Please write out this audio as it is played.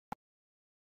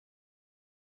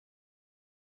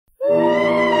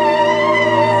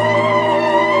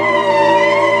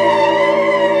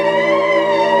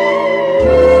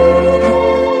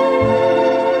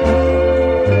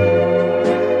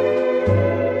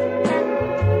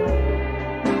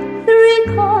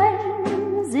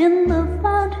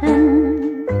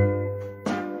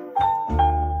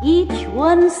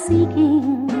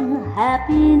seeking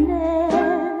happiness,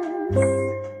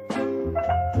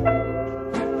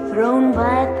 thrown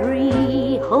by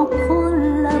 3 hopeful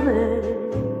lovers.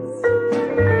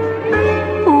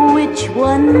 Which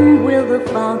one will the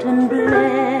fountain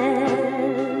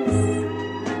bless?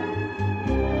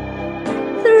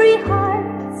 3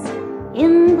 hearts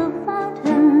in the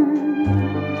fountain,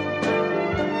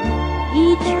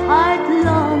 each heart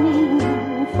longing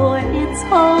for its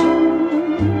home.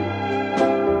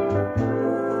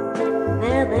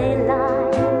 There they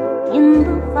lie in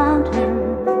the fountain,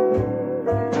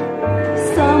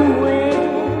 somewhere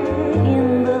in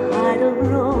the heart of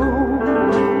Rome.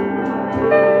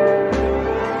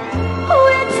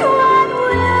 Which one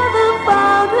will the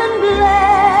fountain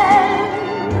bless?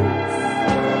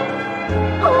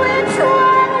 Which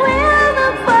one will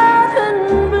the fountain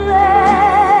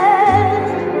bless?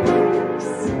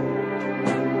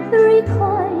 3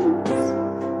 coins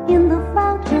in the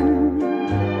fountain,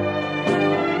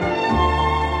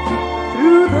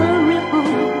 through the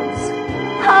ripples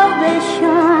how they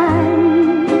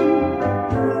shine.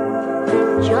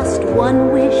 Just one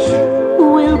wish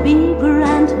will be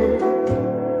granted,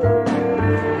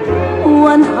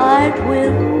 one heart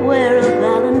will wear a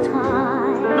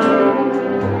valentine.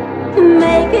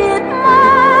 Make it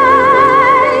mine,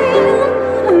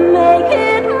 make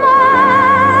it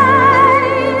mine,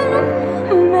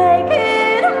 make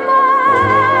it mine.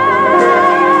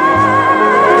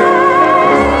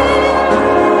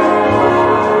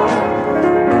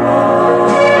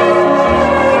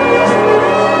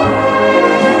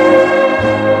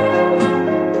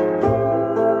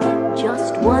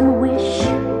 Just one wish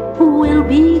will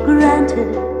be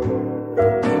granted,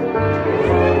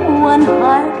 one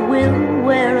heart will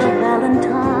wear a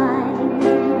valentine.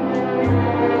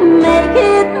 Make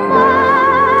it